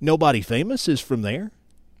nobody famous is from there.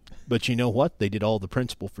 But you know what? They did all the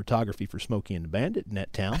principal photography for Smokey and the Bandit in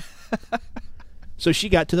that town. So she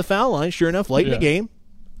got to the foul line, sure enough, late in the game.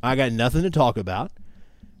 I got nothing to talk about.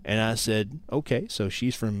 And I said, okay, so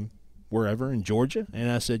she's from wherever in Georgia.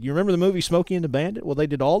 And I said, you remember the movie Smokey and the Bandit? Well, they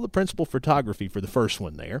did all the principal photography for the first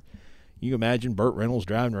one there. You imagine Burt Reynolds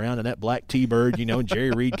driving around in that black T-Bird, and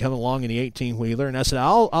Jerry Reed coming along in the 18-wheeler. And I said,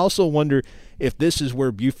 I'll also wonder if this is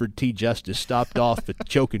where Buford T. Justice stopped off at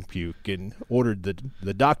Choke and Puke and ordered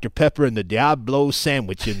the Dr. Pepper and the Diablo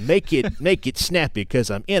sandwich and make it snappy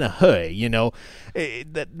because I'm in a hurry,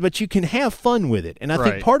 But you can have fun with it. And I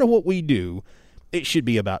think part of what we do, it should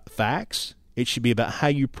be about facts. It should be about how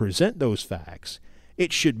you present those facts.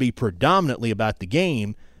 It should be predominantly about the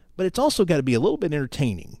game, but it's also got to be a little bit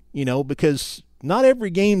entertaining, because not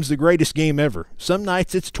every game's the greatest game ever. Some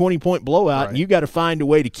nights it's a 20-point blowout, and you got to find a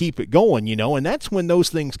way to keep it going, and that's when those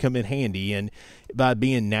things come in handy. And by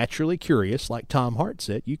being naturally curious, like Tom Hart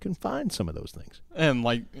said, you can find some of those things. And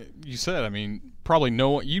like you said, you probably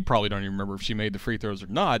don't even remember if she made the free throws or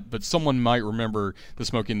not, but someone might remember the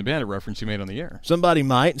Smokey and the Bandit reference you made on the air. Somebody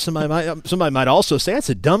might. Somebody might also say, that's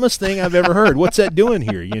the dumbest thing I've ever heard. What's that doing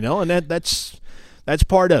here? And that's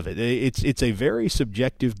part of it. It's a very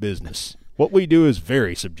subjective business. What we do is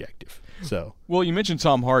very subjective. So, well, you mentioned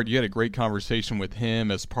Tom Hart. You had a great conversation with him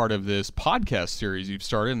as part of this podcast series you've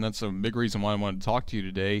started, and that's a big reason why I wanted to talk to you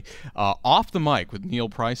today. Off the Mic with Neil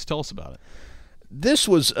Price. Tell us about it. This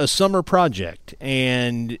was a summer project,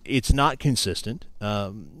 and it's not consistent.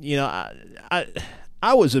 I mentioned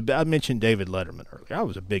David Letterman earlier. I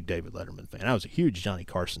was a big David Letterman fan. I was a huge Johnny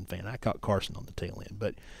Carson fan. I caught Carson on the tail end,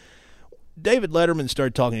 but David Letterman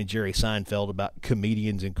started talking to Jerry Seinfeld about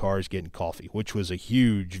comedians in cars getting coffee, which was a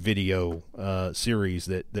huge video series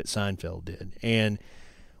that Seinfeld did. And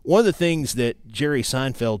one of the things that Jerry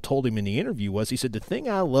Seinfeld told him in the interview was, he said, the thing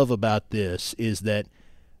I love about this is that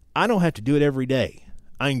I don't have to do it every day.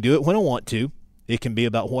 I can do it when I want to. It can be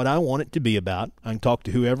about what I want it to be about. I can talk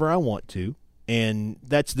to whoever I want to, and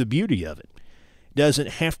that's the beauty of it. It doesn't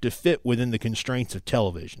have to fit within the constraints of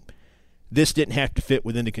television. This didn't have to fit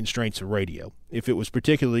within the constraints of radio. If it was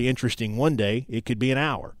particularly interesting one day, it could be an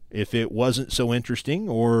hour. If it wasn't so interesting,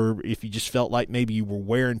 or if you just felt like maybe you were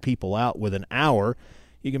wearing people out with an hour,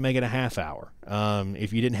 you can make it a half hour.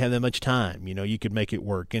 If you didn't have that much time, you could make it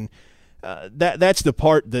work. And that's the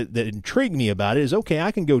part that intrigued me about it is, okay,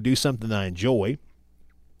 I can go do something I enjoy.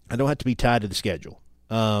 I don't have to be tied to the schedule.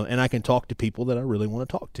 And I can talk to people that I really want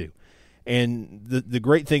to talk to. And the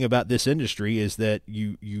great thing about this industry is that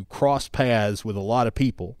you cross paths with a lot of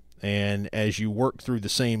people, and as you work through the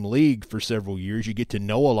same league for several years, you get to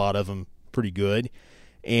know a lot of them pretty good,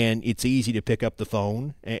 and it's easy to pick up the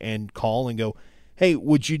phone and call and go, hey,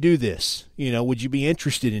 would you do this? Would you be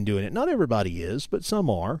interested in doing it? Not everybody is, but some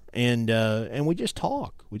are, and we just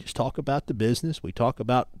talk. We just talk about the business. We talk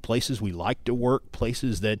about places we like to work,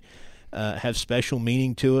 places that have special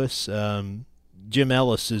meaning to us. Jim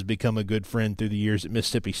Ellis has become a good friend through the years at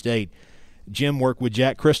Mississippi State. Jim worked with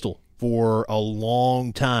Jack Crystal for a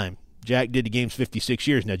long time. Jack did the games 56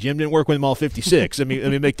 years. Now, Jim didn't work with him all 56. Let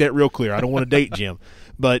me make that real clear. I don't want to date Jim,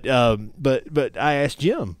 but I asked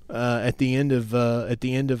Jim at the end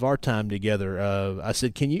of our time together. I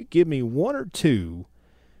said, "Can you give me one or two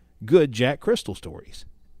good Jack Crystal stories?"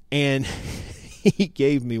 And he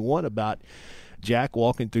gave me one about Jack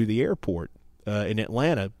walking through the airport in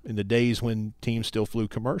Atlanta in the days when teams still flew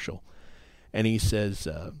commercial. And he says,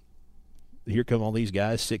 here come all these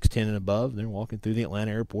guys, 6'10" and above. They're walking through the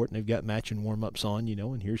Atlanta airport, and they've got matching warm-ups on,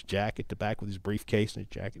 and here's Jack at the back with his briefcase and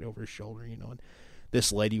his jacket over his shoulder, and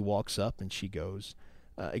this lady walks up, and she goes,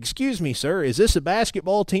 excuse me, sir, is this a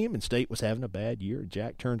basketball team? And State was having a bad year.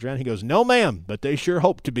 Jack turns around, he goes, no, ma'am, but they sure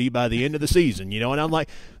hope to be by the end of the season, and I'm like,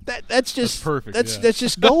 that's just perfect. That's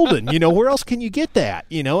just golden. Where else can you get that?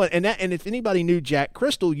 And if anybody knew Jack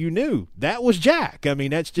Crystal, you knew that was Jack. I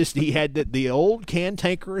mean, that's just, he had the old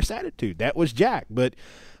cantankerous attitude. That was Jack. But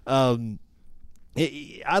I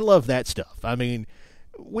love that stuff. I mean,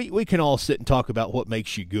 we can all sit and talk about what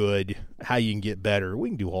makes you good, how you can get better. We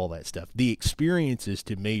can do all that stuff. The experiences,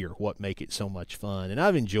 to me, are what make it so much fun, and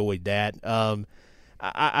I've enjoyed that.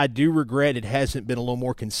 I do regret it hasn't been a little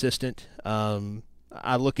more consistent.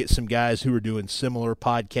 I look at some guys who are doing similar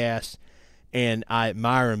podcasts, and I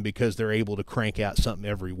admire them because they're able to crank out something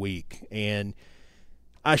every week. And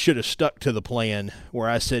I should have stuck to the plan where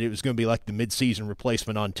I said it was going to be like the midseason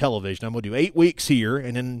replacement on television. I'm going to do 8 weeks here,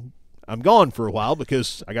 and then I'm gone for a while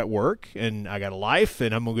because I got work and I got a life,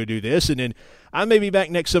 and I'm going to go do this, and then I may be back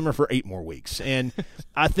next summer for 8 more weeks. And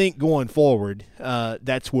I think going forward,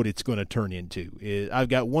 that's what it's going to turn into. I've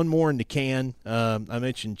got one more in the can. I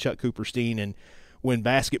mentioned Chuck Cooperstein, and when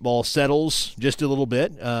basketball settles just a little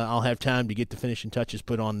bit, I'll have time to get the finishing touches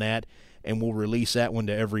put on that, and we'll release that one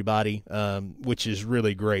to everybody, which is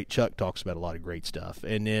really great. Chuck talks about a lot of great stuff,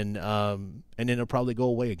 and then it'll probably go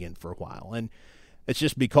away again for a while. And it's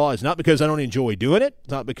just because, not because I don't enjoy doing it,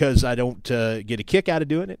 not because I don't get a kick out of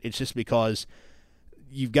doing it. It's just because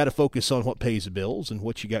you've got to focus on what pays the bills and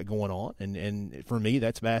what you got going on. And for me,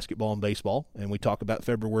 that's basketball and baseball. And we talk about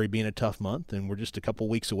February being a tough month, and we're just a couple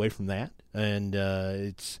weeks away from that. And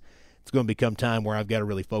it's going to become time where I've got to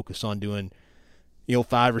really focus on doing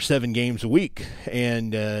 5 or 7 games a week.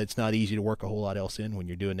 And it's not easy to work a whole lot else in when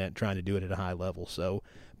you're doing that and trying to do it at a high level. So,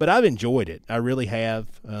 but I've enjoyed it. I really have.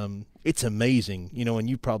 It's amazing, and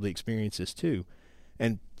you've probably experienced this too.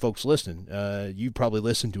 And folks listening, you've probably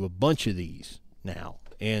listened to a bunch of these now.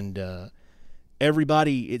 And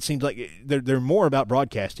everybody, it seems like they're more about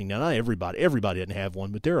broadcasting now. Not everybody doesn't have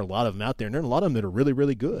one, but there are a lot of them out there, and there are a lot of them that are really,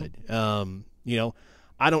 really good.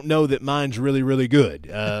 I don't know that mine's really, really good,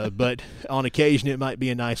 but on occasion it might be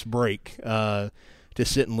a nice break to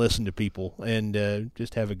sit and listen to people and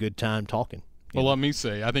just have a good time talking. Well, let me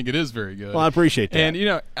say, I think it is very good. Well, I appreciate that.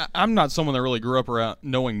 And, I'm not someone that really grew up around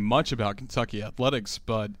knowing much about Kentucky athletics,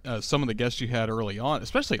 but some of the guests you had early on,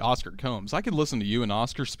 especially Oscar Combs, I could listen to you and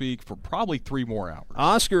Oscar speak for probably 3 more hours.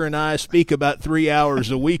 Oscar and I speak about 3 hours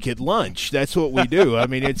a week at lunch. That's what we do. I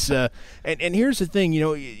mean, it's and here's the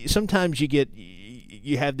thing, sometimes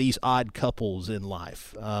you have these odd couples in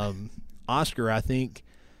life. Oscar, I think,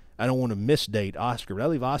 I don't want to misdate Oscar, but I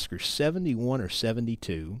believe Oscar's 71 or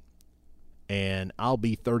 72. And I'll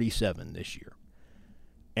be 37 this year.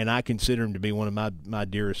 And I consider him to be one of my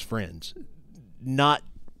dearest friends. Not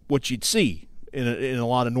what you'd see in a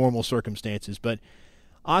lot of normal circumstances, but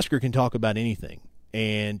Oscar can talk about anything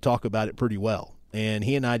and talk about it pretty well. And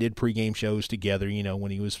he and I did pregame shows together,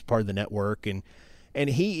 when he was part of the network. And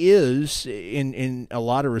he is, in a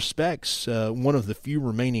lot of respects, one of the few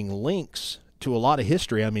remaining links to a lot of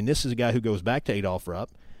history. I mean, this is a guy who goes back to Adolph Rupp,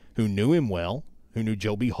 who knew him well, who knew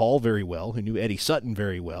Joe B. Hall very well, who knew Eddie Sutton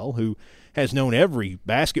very well, who has known every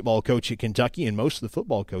basketball coach at Kentucky and most of the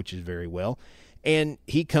football coaches very well. And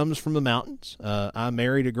he comes from the mountains. I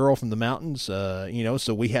married a girl from the mountains,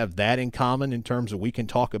 so we have that in common in terms of we can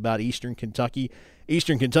talk about Eastern Kentucky.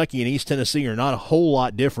 Eastern Kentucky and East Tennessee are not a whole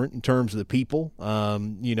lot different in terms of the people.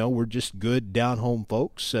 We're just good down-home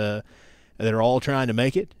folks that are all trying to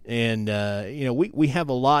make it. And, we have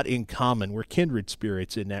a lot in common. We're kindred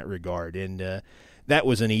spirits in that regard. And that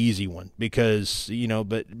was an easy one because,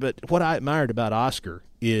 but what I admired about Oscar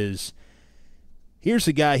is here's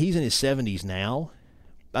the guy, he's in his 70s now.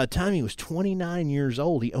 By the time he was 29 years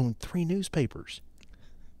old, he owned 3 newspapers.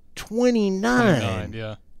 29,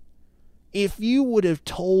 yeah. If you would have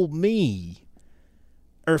told me,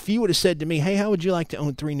 or if you would have said to me, hey, how would you like to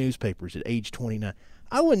own 3 newspapers at age 29?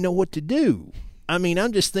 I wouldn't know what to do. I mean,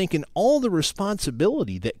 I'm just thinking all the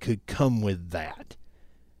responsibility that could come with that.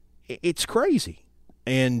 It's crazy.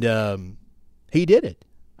 And he did it.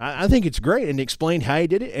 I think it's great, and he explained how he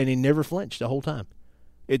did it, and he never flinched the whole time.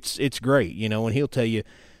 It's great, and he'll tell you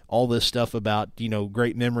all this stuff about,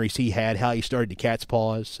 great memories he had, how he started the Cat's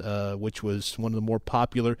Paws, which was one of the more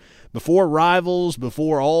popular. Before Rivals,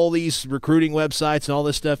 before all these recruiting websites and all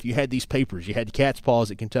this stuff, you had these papers. You had the Cat's Paws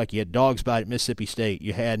at Kentucky. You had Dog's Bite at Mississippi State.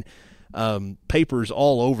 You had papers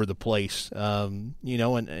all over the place, and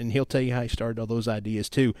he'll tell you how he started all those ideas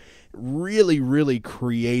too. Really, really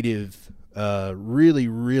creative,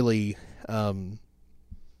 really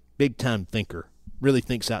big-time thinker. Really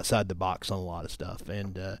thinks outside the box on a lot of stuff,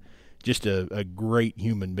 and just a great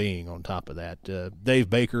human being on top of that. Dave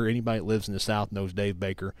Baker, anybody that lives in the South knows Dave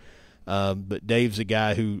Baker. But Dave's a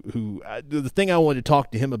guy who the thing I wanted to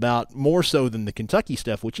talk to him about more so than the Kentucky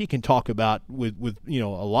stuff, which he can talk about with a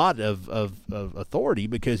lot of authority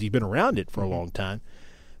because he's been around it for a long time.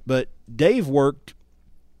 But Dave worked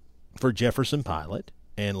for Jefferson Pilot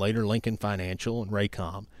and later Lincoln Financial and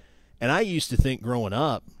Raycom. And I used to think growing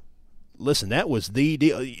up, listen, that was the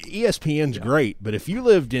deal. ESPN's great, but if you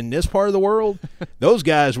lived in this part of the world, those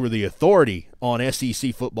guys were the authority on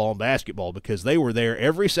SEC football and basketball because they were there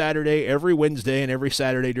every Saturday, every Wednesday, and every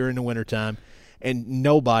Saturday during the wintertime, and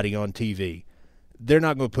nobody on TV. They're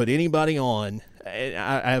not going to put anybody on.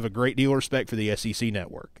 I have a great deal of respect for the SEC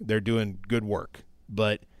network. They're doing good work,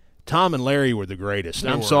 but Tom and Larry were the greatest.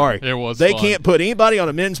 I'm sorry. It was They fun. Can't put anybody on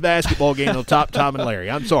a men's basketball game on top Tom and Larry.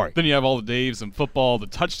 I'm sorry. Then you have all the Daves in football. The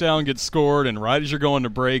touchdown gets scored, and right as you're going to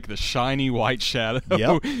break, the shiny white shadow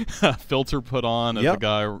filter put on as the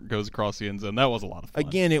guy goes across the end zone. That was a lot of fun.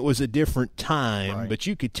 Again, it was a different time, but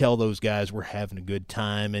you could tell those guys were having a good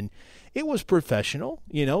time, and it was professional,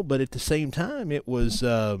 but at the same time, it was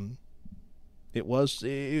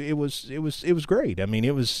great. I mean,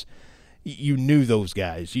 it was. You knew those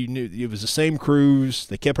guys. You knew it was the same crews.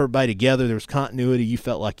 They kept everybody together. There was continuity. You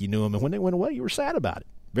felt like you knew them. And when they went away, you were sad about it.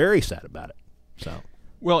 Very sad about it. So.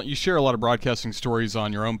 Well, you share a lot of broadcasting stories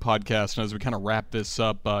on your own podcast, and as we kind of wrap this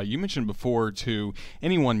up, you mentioned before to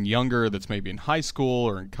anyone younger that's maybe in high school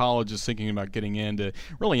or in college is thinking about getting into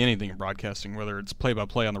really anything in broadcasting, whether it's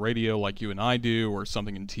play-by-play on the radio like you and I do or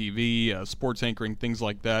something in TV, sports anchoring, things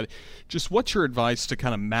like that. Just what's your advice to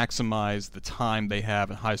kind of maximize the time they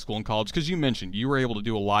have in high school and college? Because you mentioned you were able to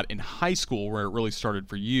do a lot in high school where it really started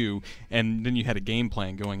for you, and then you had a game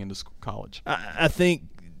plan going into college. I think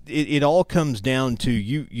it all comes down to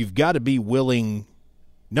you've got to be willing,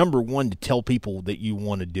 number one, to tell people that you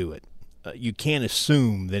want to do it. You can't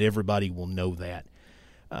assume that everybody will know that.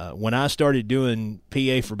 When I started doing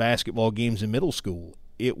PA for basketball games in middle school,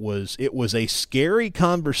 it was a scary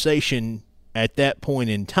conversation at that point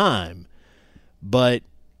in time, but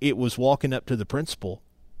it was walking up to the principal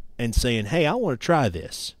and saying, hey, I want to try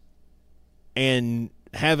this. And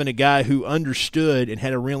having a guy who understood and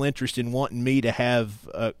had a real interest in wanting me to have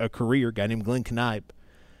a career, a guy named Glenn Knipe,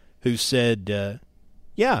 who said,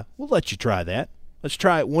 yeah, we'll let you try that. Let's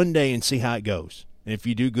try it one day and see how it goes. And if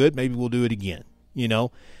you do good, maybe we'll do it again,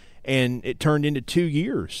 And it turned into 2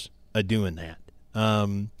 years of doing that.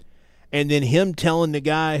 And then him telling the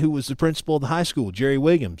guy who was the principal of the high school, Jerry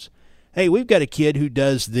Williams, hey, we've got a kid who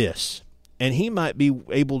does this, and he might be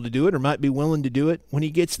able to do it or might be willing to do it when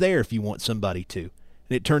he gets there if you want somebody to.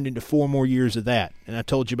 And it turned into 4 more years of that. And I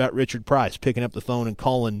told you about Richard Price picking up the phone and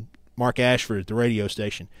calling Mark Ashford at the radio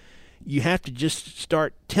station. You have to just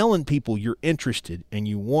start telling people you're interested and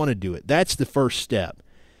you want to do it. That's the first step.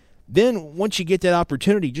 Then once you get that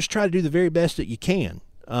opportunity, just try to do the very best that you can.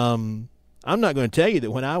 I'm not going to tell you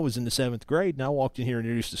that when I was in the 7th grade and I walked in here and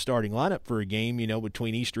introduced the starting lineup for a game,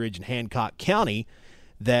 between Eastridge and Hancock County,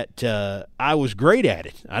 that I was great at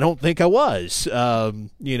it. I don't think I was,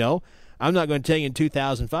 I'm not going to tell you in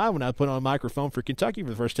 2005 when I put on a microphone for Kentucky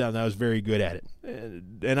for the first time that I was very good at it.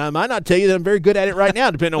 And I might not tell you that I'm very good at it right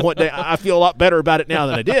now, depending on what day. I feel a lot better about it now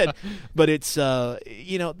than I did. But it's,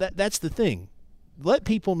 that's the thing. Let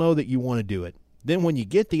people know that you want to do it. Then when you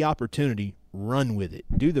get the opportunity, run with it.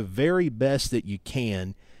 Do the very best that you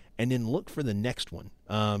can, and then look for the next one.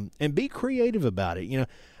 And be creative about it.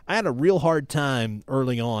 I had a real hard time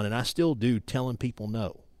early on, and I still do, telling people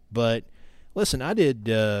no. But listen, I did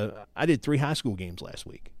 3 high school games last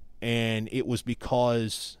week, and it was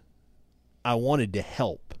because I wanted to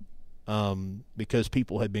help, because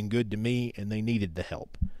people had been good to me and they needed the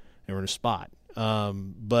help. They were in a spot.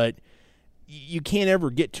 But you can't ever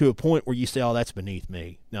get to a point where you say, "Oh, that's beneath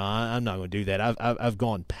me." No, I'm not going to do that. I've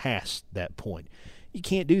gone past that point. You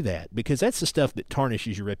can't do that because that's the stuff that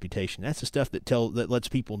tarnishes your reputation. That's the stuff that lets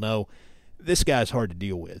people know this guy's hard to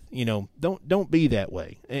deal with. Don't be that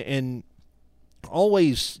way. And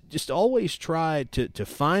always try to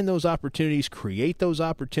find those opportunities, create those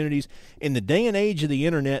opportunities. In the day and age of the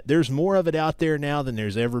internet, there's more of it out there now than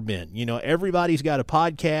there's ever been. Everybody's got a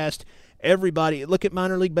podcast. Look at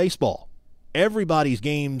minor league baseball. Everybody's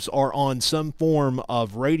games are on some form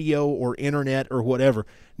of radio or internet or whatever.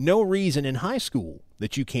 No reason in high school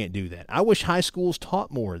that you can't do that. I wish high schools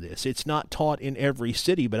taught more of this. It's not taught in every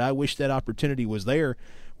city, but I wish that opportunity was there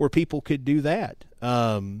where people could do that.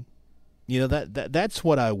 That's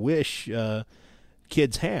what I wish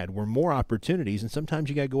kids had, were more opportunities, and sometimes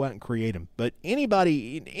you got to go out and create them. But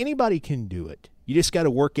anybody can do it. You just got to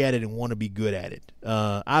work at it and want to be good at it.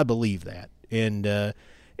 I believe that, and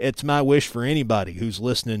it's my wish for anybody who's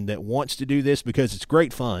listening that wants to do this, because it's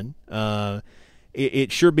great fun.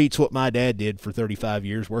 It sure beats what my dad did for 35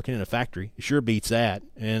 years working in a factory. It sure beats that.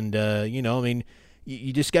 And,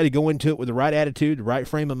 you just got to go into it with the right attitude, the right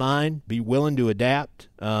frame of mind, be willing to adapt,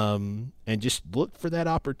 and just look for that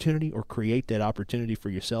opportunity or create that opportunity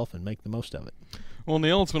for yourself and make the most of it. Well,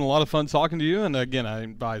 Neil, it's been a lot of fun talking to you. And again, I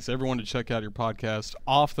advise everyone to check out your podcast,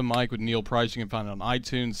 Off the Mic with Neil Price. You can find it on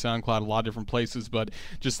iTunes, SoundCloud, a lot of different places. But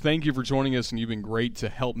just thank you for joining us, and you've been great to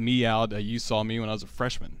help me out. You saw me when I was a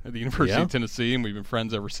freshman at the University of Tennessee, and we've been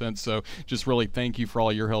friends ever since. So just really thank you for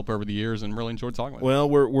all your help over the years, and really enjoyed talking with you. Well,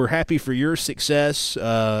 we're happy for your success,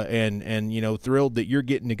 and thrilled that you're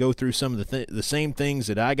getting to go through some of the same things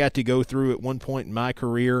that I got to go through at one point in my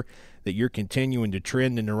career, that you're continuing to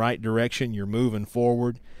trend in the right direction, you're moving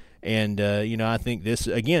forward. And, I think this,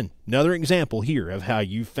 again, another example here of how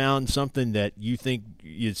you found something that you think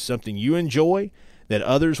is something you enjoy, that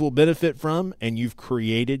others will benefit from, and you've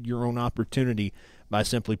created your own opportunity by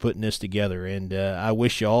simply putting this together. And I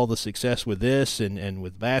wish you all the success with this and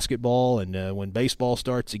with basketball and when baseball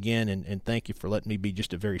starts again, and thank you for letting me be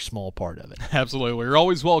just a very small part of it. Absolutely. You're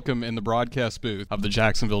always welcome in the broadcast booth of the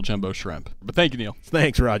Jacksonville Jumbo Shrimp. But thank you, Neil.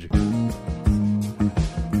 Thanks, Roger.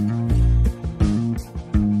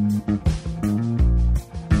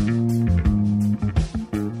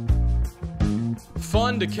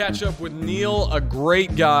 Fun to catch up with Neil, a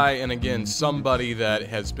great guy, and again, somebody that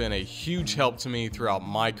has been a huge help to me throughout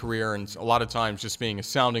my career, and a lot of times just being a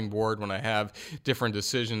sounding board when I have different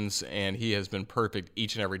decisions, and he has been perfect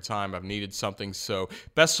each and every time I've needed something. So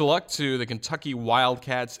best of luck to the Kentucky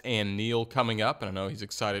Wildcats and Neil coming up, and I know he's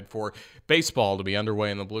excited for baseball to be underway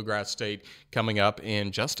in the Bluegrass State coming up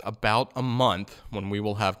in just about a month, when we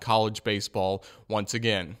will have college baseball once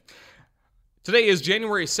again. Today is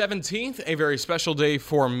January 17th, a very special day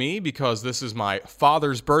for me because this is my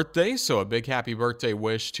father's birthday, so a big happy birthday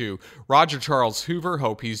wish to Roger Charles Hoover.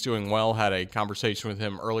 Hope he's doing well. Had a conversation with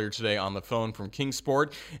him earlier today on the phone from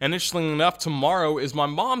Kingsport. And interestingly enough, tomorrow is my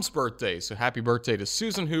mom's birthday, so happy birthday to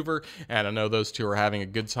Susan Hoover, and I know those two are having a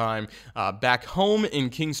good time back home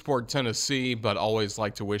in Kingsport, Tennessee, but always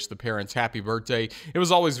like to wish the parents happy birthday. It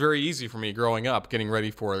was always very easy for me growing up, getting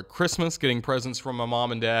ready for Christmas, getting presents from my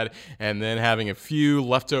mom and dad, and then having a few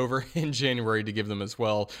left over in January to give them as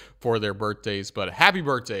well for their birthdays. But happy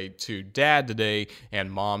birthday to Dad today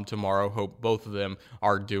and Mom tomorrow. Hope both of them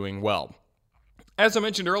are doing well. As I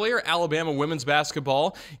mentioned earlier, Alabama women's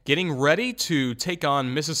basketball getting ready to take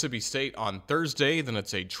on Mississippi State on Thursday. Then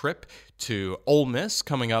it's a trip to Ole Miss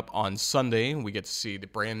coming up on Sunday. We get to see the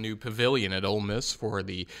brand new pavilion at Ole Miss for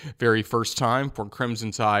the very first time for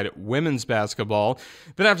Crimson Tide women's basketball.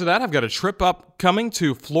 Then after that, I've got a trip upcoming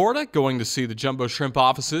to Florida, going to see the Jumbo Shrimp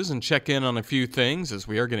offices and check in on a few things as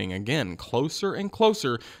we are getting, again, closer and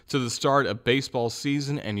closer to the start of baseball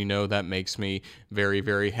season, and you know that makes me very,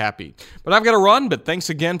 very happy. But I've got to run, but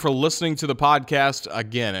thanks again for listening to the podcast.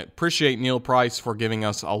 Again, I appreciate Neil Price for giving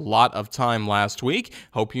us a lot of time last week.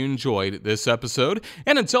 Hope you enjoyed this episode.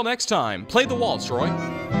 And until next time, play the waltz, Roy.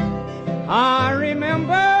 I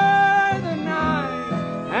remember the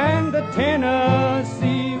night and the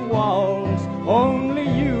Tennessee waltz. Only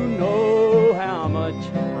you know how much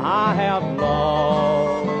I have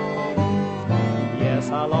lost. Yes,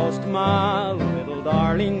 I lost my little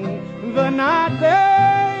darling the night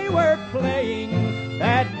they were playing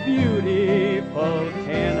that beautiful